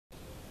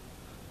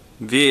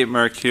V8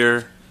 Merc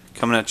here,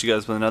 coming at you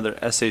guys with another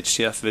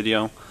SHTF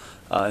video.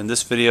 In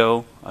this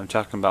video, I'm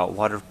talking about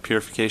water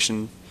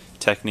purification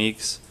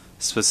techniques,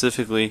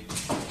 specifically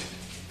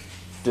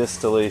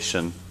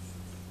distillation.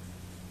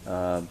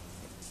 That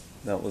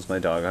was my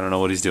dog. I don't know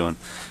what he's doing,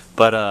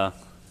 but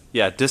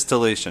yeah,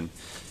 distillation.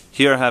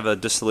 Here I have a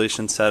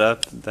distillation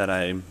setup that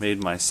I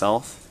made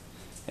myself,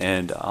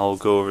 and I'll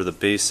go over the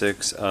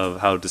basics of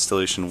how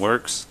distillation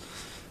works.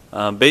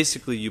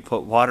 Basically, you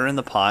put water in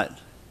the pot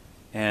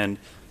and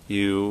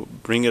you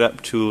bring it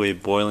up to a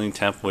boiling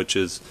temp, which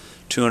is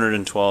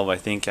 212, I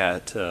think,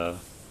 at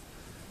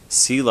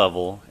sea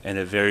level, and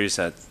it varies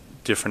at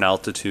different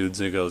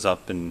altitudes. It goes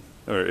up, and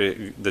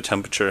the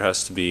temperature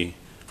has to be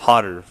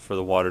hotter for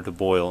the water to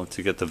boil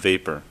to get the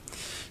vapor.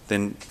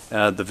 Then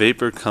the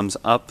vapor comes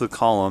up the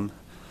column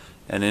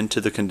and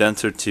into the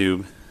condenser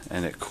tube,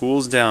 and it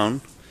cools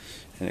down,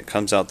 and it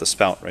comes out the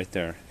spout right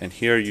there. And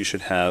here you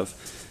should have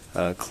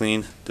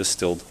clean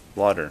distilled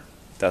water.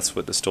 That's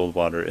what distilled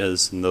water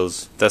is, and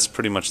that's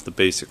pretty much the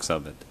basics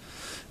of it.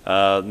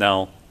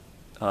 Now,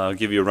 I'll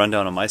give you a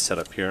rundown on my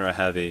setup here. I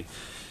have a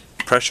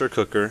pressure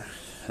cooker,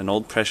 an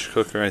old pressure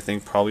cooker, I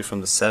think probably from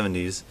the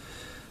 70s,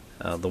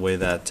 the way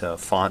that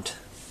font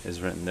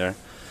is written there.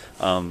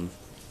 And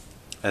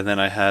then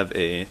I have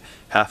a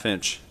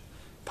 1/2-inch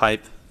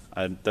pipe,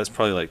 that's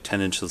probably like 10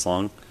 inches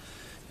long,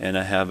 and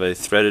I have a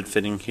threaded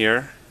fitting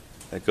here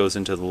that goes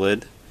into the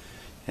lid,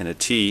 and a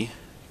T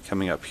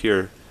coming up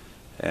here,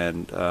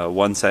 and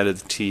one side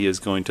of the T is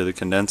going to the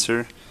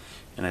condenser,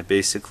 and I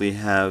basically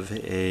have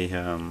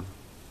a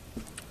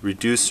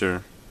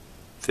reducer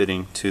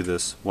fitting to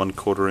this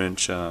 1/4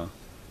 inch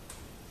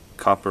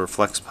copper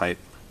flex pipe,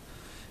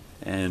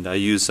 and I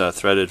use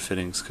threaded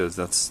fittings because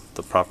that's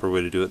the proper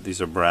way to do it.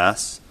 These are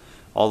brass.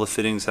 All the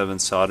fittings have been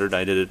soldered.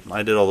 I did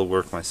all the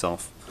work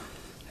myself,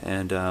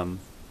 and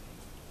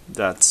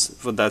that's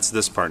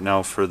this part.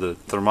 Now for the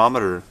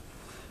thermometer,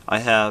 I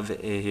have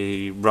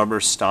a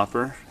rubber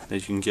stopper that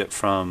you can get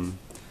from,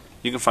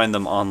 you can find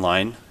them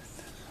online.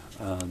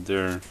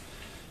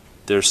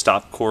 They're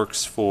stop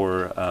corks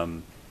for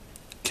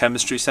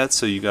chemistry sets,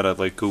 so you gotta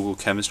like Google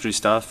chemistry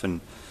stuff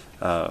and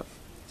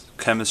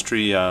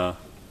chemistry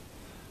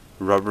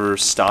rubber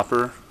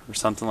stopper or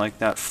something like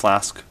that,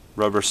 flask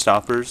rubber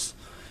stoppers,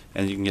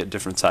 and you can get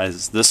different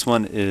sizes. This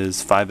one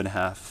is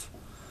 5.5.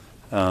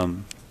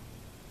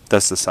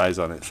 That's the size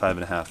on it,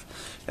 5.5.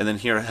 And then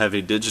here I have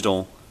a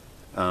digital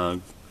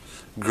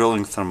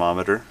grilling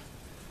thermometer,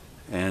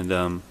 and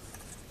I'll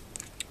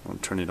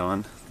turn it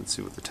on. Let's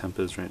see what the temp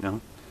is right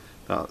now.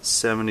 About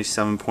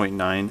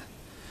 77.9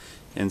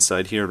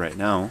 inside here right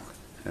now,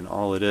 and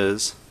all it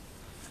is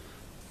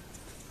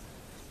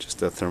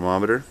just a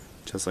thermometer,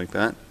 just like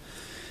that.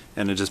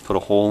 And I just put a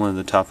hole in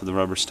the top of the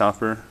rubber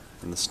stopper,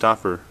 and the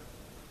stopper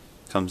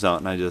comes out,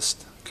 and I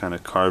just kind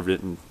of carved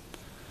it and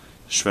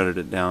shredded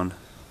it down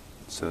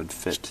so it'd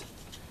fit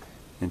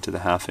into the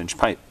 1/2-inch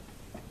pipe.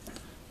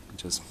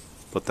 Just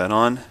put that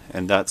on,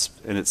 and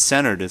it's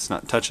centered, it's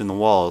not touching the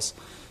walls,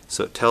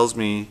 so it tells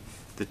me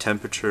the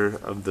temperature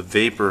of the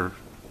vapor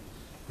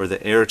or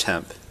the air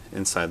temp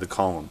inside the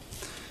column,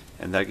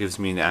 and that gives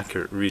me an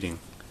accurate reading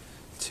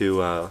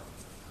to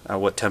at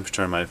what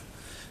temperature am I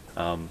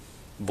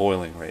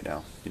boiling right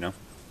now, you know.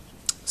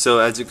 So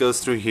as it goes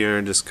through here,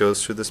 it just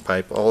goes through this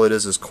pipe. All it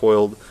is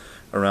coiled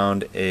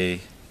around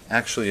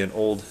actually an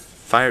old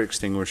fire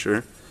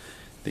extinguisher.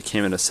 They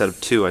came in a set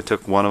of 2. I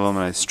took one of them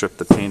and I stripped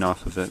the paint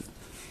off of it,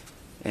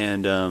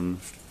 and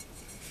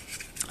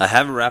I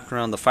have it wrapped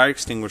around the fire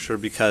extinguisher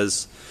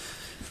because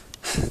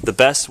the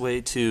best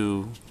way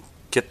to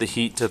get the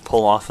heat to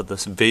pull off of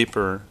this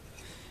vapor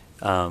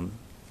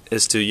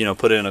is to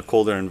put it in a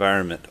colder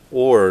environment,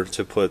 or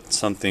to put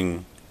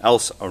something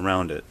else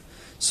around it.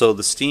 So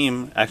the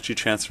steam actually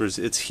transfers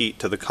its heat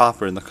to the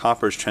copper, and the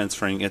copper is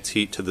transferring its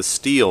heat to the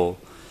steel,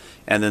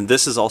 and then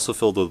this is also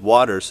filled with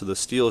water, so the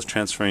steel is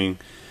transferring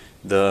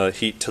the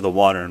heat to the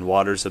water, and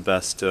water is the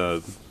best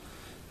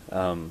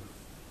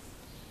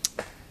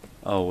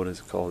what is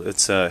it called?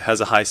 It's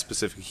has a high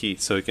specific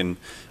heat, so it can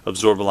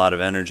absorb a lot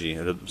of energy,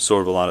 it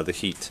absorb a lot of the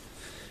heat.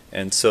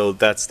 And so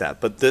that's that.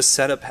 But this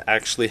setup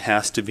actually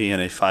has to be in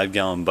a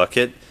 5-gallon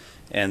bucket,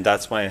 and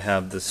that's why I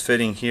have this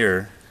fitting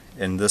here,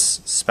 and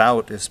this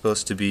spout is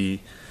supposed to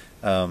be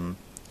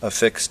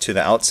affixed to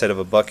the outside of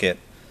a bucket,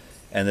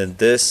 and then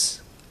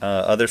this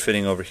other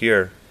fitting over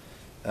here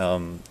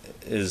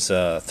is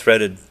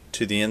threaded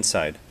to the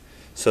inside.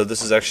 So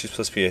this is actually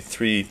supposed to be a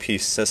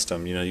 3-piece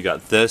system. You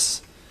got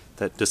this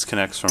that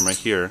disconnects from right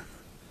here,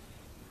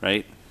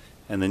 right?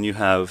 And then you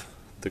have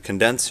the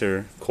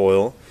condenser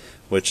coil,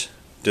 which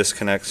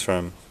disconnects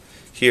from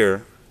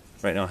here.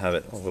 Right now I have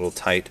it a little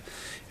tight.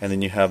 And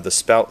then you have the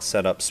spout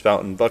setup,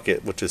 spout and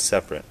bucket, which is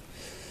separate.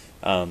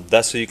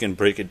 That's so you can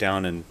break it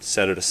down and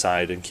set it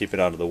aside and keep it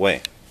out of the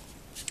way.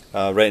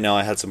 Right now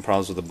I had some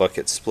problems with the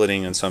bucket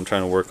splitting, and so I'm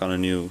trying to work on a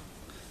new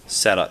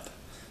setup.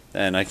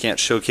 And I can't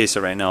showcase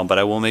it right now, but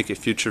I will make a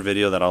future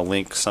video that I'll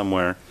link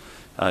somewhere,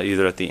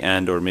 either at the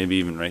end or maybe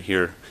even right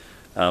here,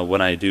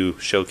 when I do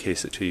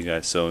showcase it to you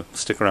guys. So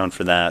stick around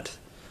for that.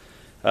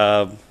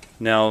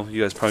 Now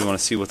you guys probably want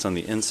to see what's on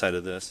the inside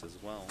of this as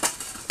well.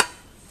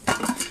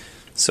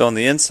 So on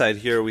the inside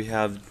here we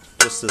have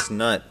just this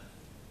nut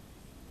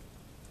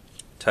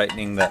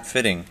tightening that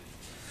fitting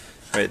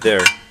right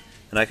there,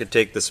 and I could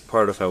take this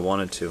apart if I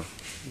wanted to.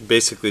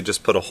 Basically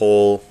just put a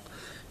hole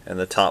in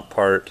the top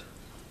part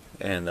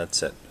and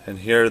that's it. And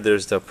here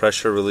there's the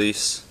pressure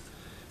release.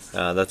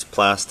 That's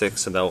plastic,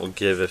 so that will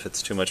give if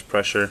it's too much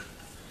pressure.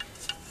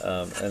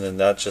 And then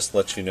that just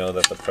lets you know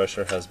that the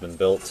pressure has been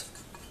built.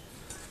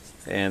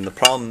 And the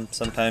problem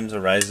sometimes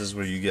arises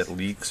where you get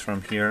leaks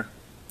from here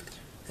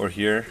or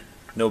here.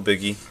 No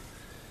biggie.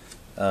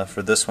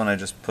 For this one I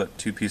just put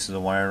 2 pieces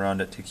of wire around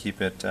it to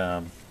keep it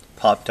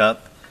popped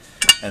up.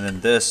 And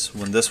then this,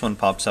 when this one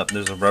pops up,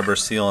 there's a rubber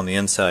seal on the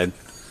inside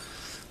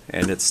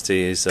and it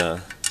stays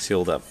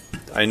sealed up.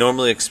 I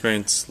normally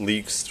experience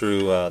leaks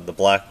through the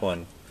black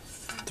one,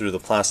 through the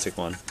plastic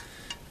one,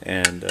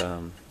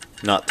 and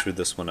not through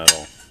this one at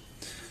all.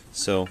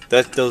 So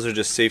those are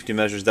just safety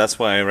measures. That's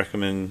why I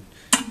recommend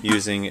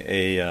using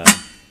a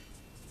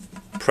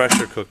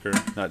pressure cooker,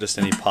 not just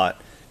any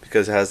pot,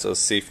 because it has those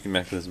safety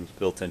mechanisms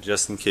built in,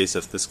 just in case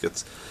if this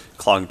gets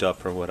clogged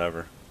up or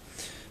whatever,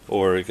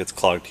 or it gets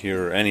clogged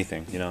here or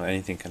anything. You know,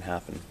 anything can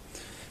happen.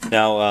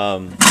 Now,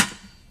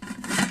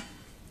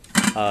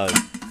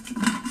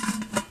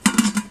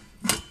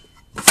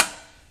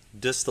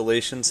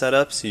 distillation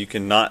setups,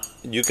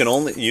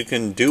 you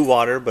can do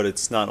water, but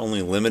it's not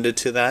only limited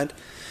to that.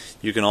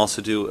 You can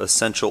also do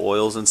essential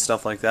oils and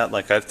stuff like that.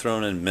 Like I've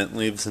thrown in mint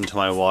leaves into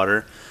my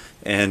water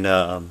and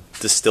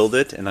distilled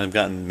it, and I've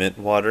gotten mint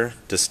water,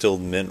 distilled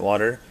mint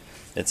water.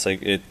 It's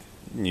like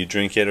you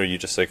drink it, or you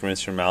just like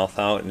rinse your mouth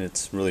out, and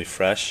it's really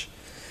fresh.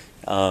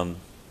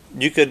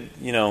 You could,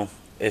 you know,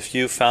 if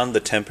you found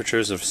the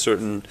temperatures of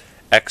certain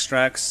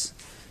extracts,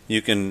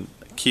 you can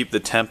keep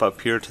the temp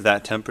up here to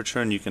that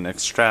temperature, and you can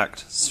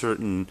extract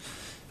certain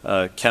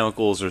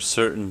chemicals or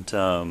certain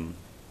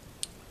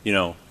you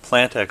know,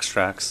 plant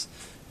extracts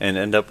and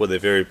end up with a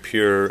very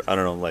pure, I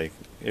don't know, like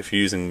if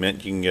you're using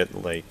mint, you can get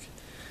like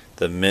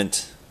the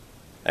mint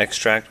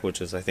extract,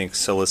 which is I think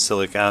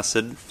salicylic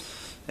acid,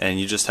 and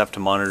you just have to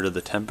monitor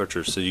the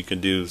temperature, so you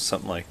can do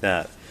something like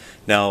that.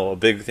 Now a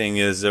big thing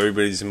is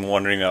everybody's been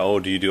wondering, oh,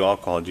 do you do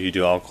alcohol? Do you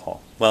do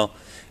alcohol? Well,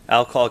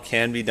 alcohol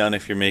can be done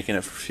if you're making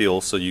it for fuel,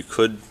 so you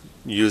could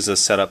use a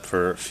setup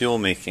for fuel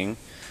making.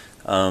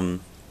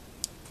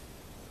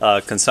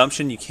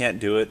 Consumption, you can't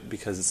do it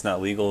because it's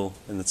not legal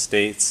in the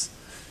States,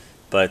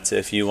 but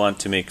if you want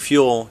to make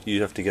fuel,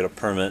 you have to get a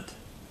permit,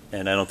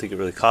 and I don't think it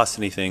really costs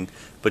anything,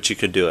 but you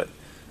could do it.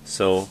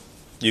 So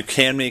you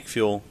can make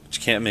fuel, but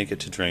you can't make it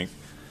to drink.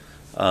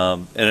 In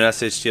an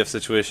SHTF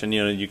situation,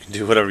 you know, you can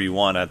do whatever you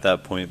want at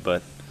that point,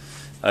 but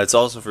it's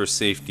also for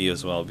safety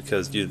as well,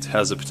 because it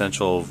has the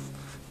potential of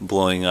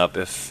blowing up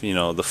if, you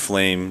know, the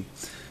flame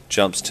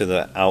jumps to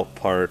the out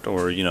part,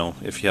 or, you know,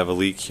 if you have a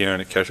leak here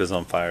and it catches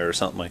on fire or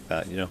something like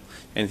that, you know,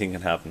 anything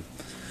can happen.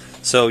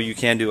 So you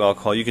can do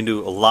alcohol. You can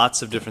do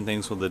lots of different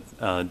things with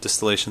the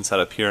distillation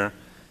setup here.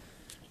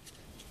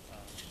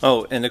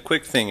 Oh, and a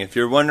quick thing, if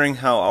you're wondering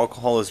how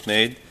alcohol is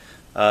made,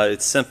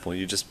 it's simple.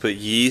 You just put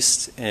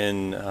yeast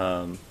in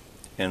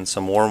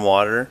some warm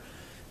water,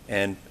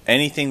 and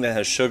anything that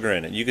has sugar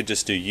in it. You could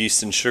just do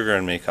yeast and sugar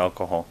and make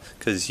alcohol,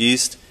 because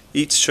yeast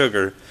eats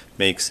sugar,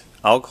 makes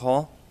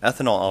alcohol,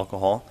 ethanol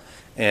alcohol,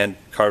 and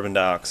carbon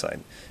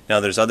dioxide.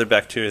 Now there's other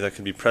bacteria that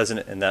can be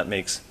present, and that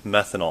makes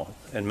methanol.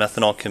 And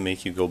methanol can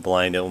make you go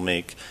blind. It will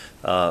make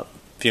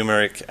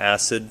fumaric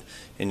acid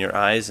in your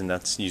eyes, and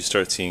that's, you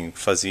start seeing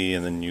fuzzy,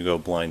 and then you go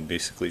blind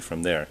basically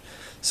from there.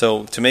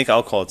 So to make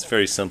alcohol, it's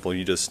very simple.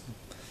 You just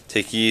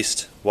take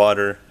yeast,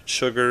 water,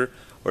 sugar,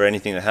 or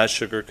anything that has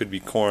sugar. Could be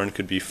corn,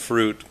 could be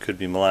fruit, could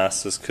be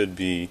molasses, could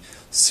be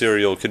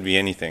cereal, could be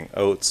anything,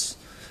 oats,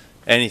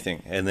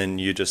 anything, and then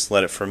you just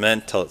let it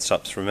ferment till it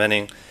stops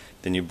fermenting.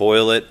 Then you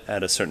boil it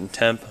at a certain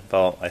temp,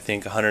 about I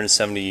think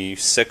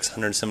 176,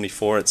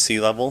 174 at sea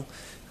level.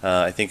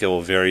 I think it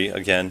will vary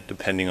again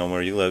depending on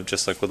where you live,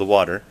 just like with the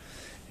water.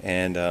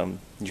 And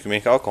you can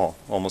make alcohol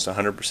almost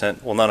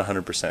 100%. Well, not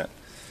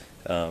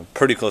 100%,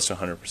 pretty close to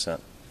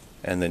 100%.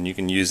 And then you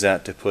can use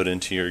that to put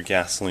into your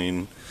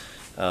gasoline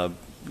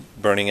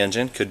burning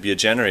engine. Could be a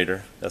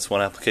generator. That's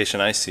one application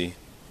I see.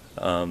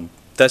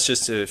 That's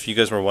just if you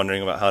guys were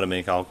wondering about how to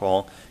make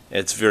alcohol.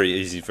 It's very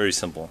easy, very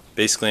simple.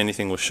 Basically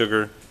anything with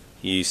sugar,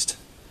 yeast,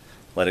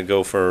 let it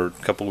go for a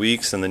couple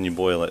weeks, and then you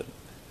boil it.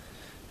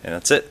 And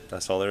that's it.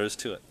 That's all there is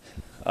to it.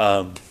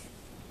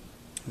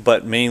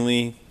 But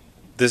mainly,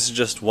 this is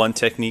just one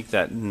technique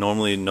that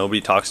normally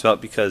nobody talks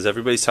about, because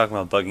everybody's talking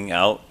about bugging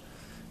out.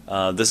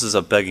 This is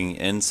a bugging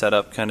in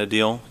setup kind of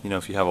deal. You know,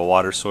 if you have a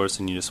water source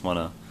and you just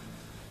want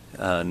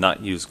to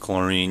not use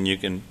chlorine, you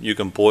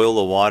can boil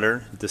the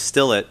water,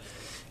 distill it,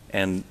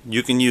 and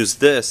you can use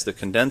this, the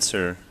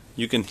condenser.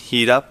 You can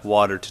heat up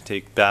water to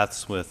take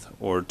baths with,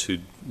 or to,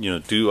 you know,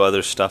 do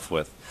other stuff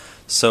with.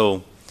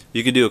 So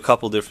you can do a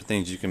couple different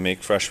things. You can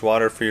make fresh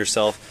water for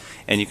yourself,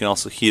 and you can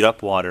also heat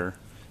up water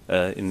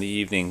in the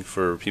evening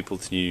for people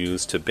to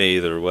use to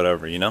bathe or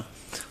whatever, you know.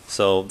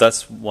 So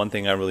that's one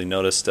thing I really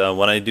noticed.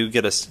 When I do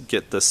get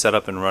the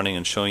setup and running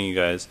and showing you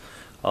guys,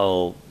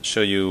 I'll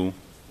show you.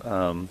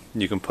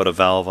 You can put a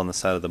valve on the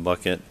side of the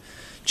bucket,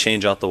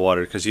 change out the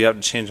water, because you have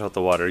to change out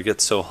the water. It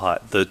gets so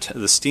hot.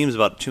 The steam's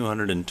about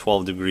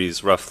 212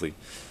 degrees roughly,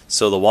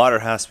 so the water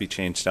has to be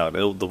changed out.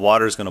 The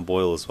water is going to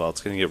boil as well.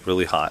 It's going to get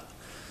really hot.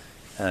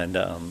 And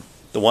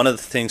one of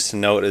the things to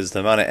note is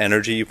the amount of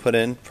energy you put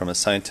in from a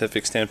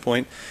scientific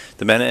standpoint.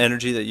 The amount of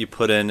energy that you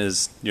put in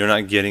is you're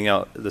not getting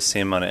out the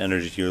same amount of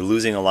energy. You're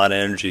losing a lot of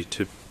energy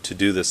to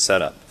do this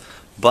setup.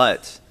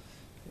 But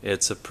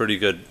it's a pretty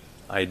good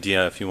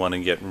idea if you want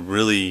to get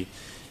really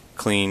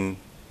clean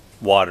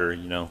water,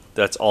 you know,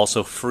 that's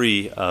also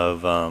free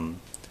of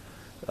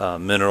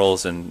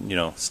minerals and, you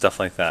know, stuff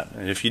like that.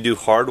 And if you do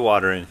hard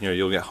water in here,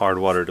 you'll get hard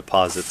water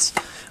deposits.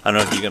 I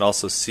don't know if you can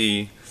also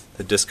see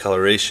the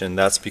discoloration.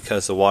 That's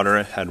because the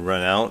water had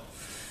run out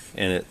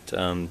and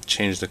it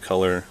changed the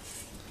color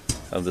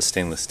of the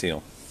stainless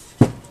steel.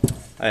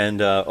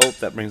 And oh,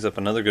 that brings up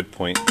another good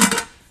point.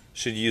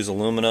 Should you use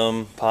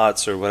aluminum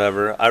pots or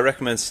whatever? I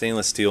recommend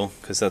stainless steel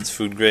because that's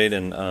food grade,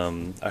 and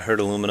I heard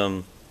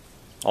aluminum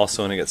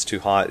also, when it gets too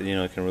hot, you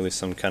know, it can release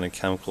some kind of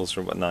chemicals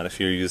or whatnot. If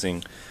you're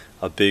using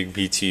a big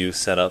BTU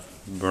setup,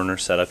 burner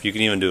setup, you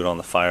can even do it on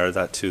the fire.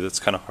 That too, that's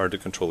kind of hard to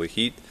control the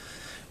heat.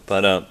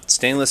 But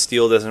stainless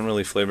steel doesn't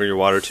really flavor your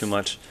water too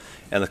much,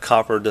 and the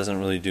copper doesn't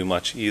really do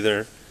much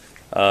either.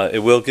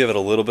 It will give it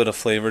a little bit of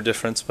flavor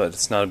difference, but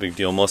it's not a big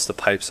deal. Most of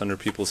the pipes under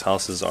people's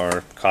houses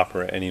are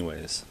copper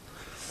anyways.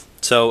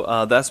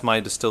 So that's my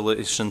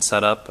distillation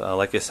setup.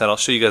 Like I said, I'll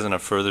show you guys in a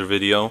further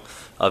video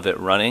of it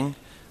running.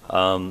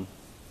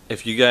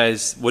 If you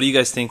guys, what do you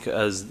guys think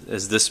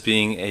as this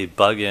being a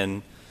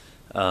bug-in,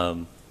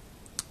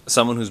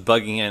 someone who's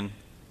bugging in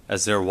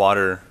as their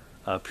water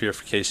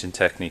purification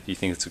technique? Do you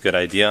think it's a good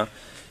idea?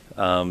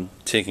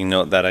 Taking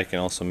note that I can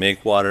also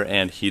make water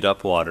and heat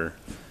up water,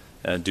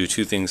 do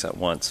two things at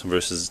once,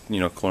 versus, you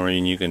know,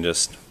 chlorine, you can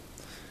just,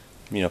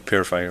 you know,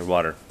 purify your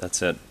water.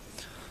 That's it.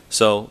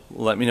 So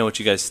let me know what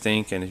you guys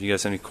think, and if you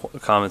guys have any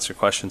comments or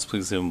questions,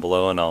 please leave them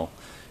below and I'll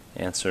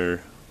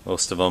answer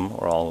most of them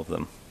or all of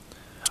them.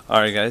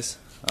 Alright guys,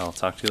 I'll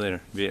talk to you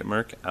later. Viet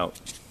Merc out.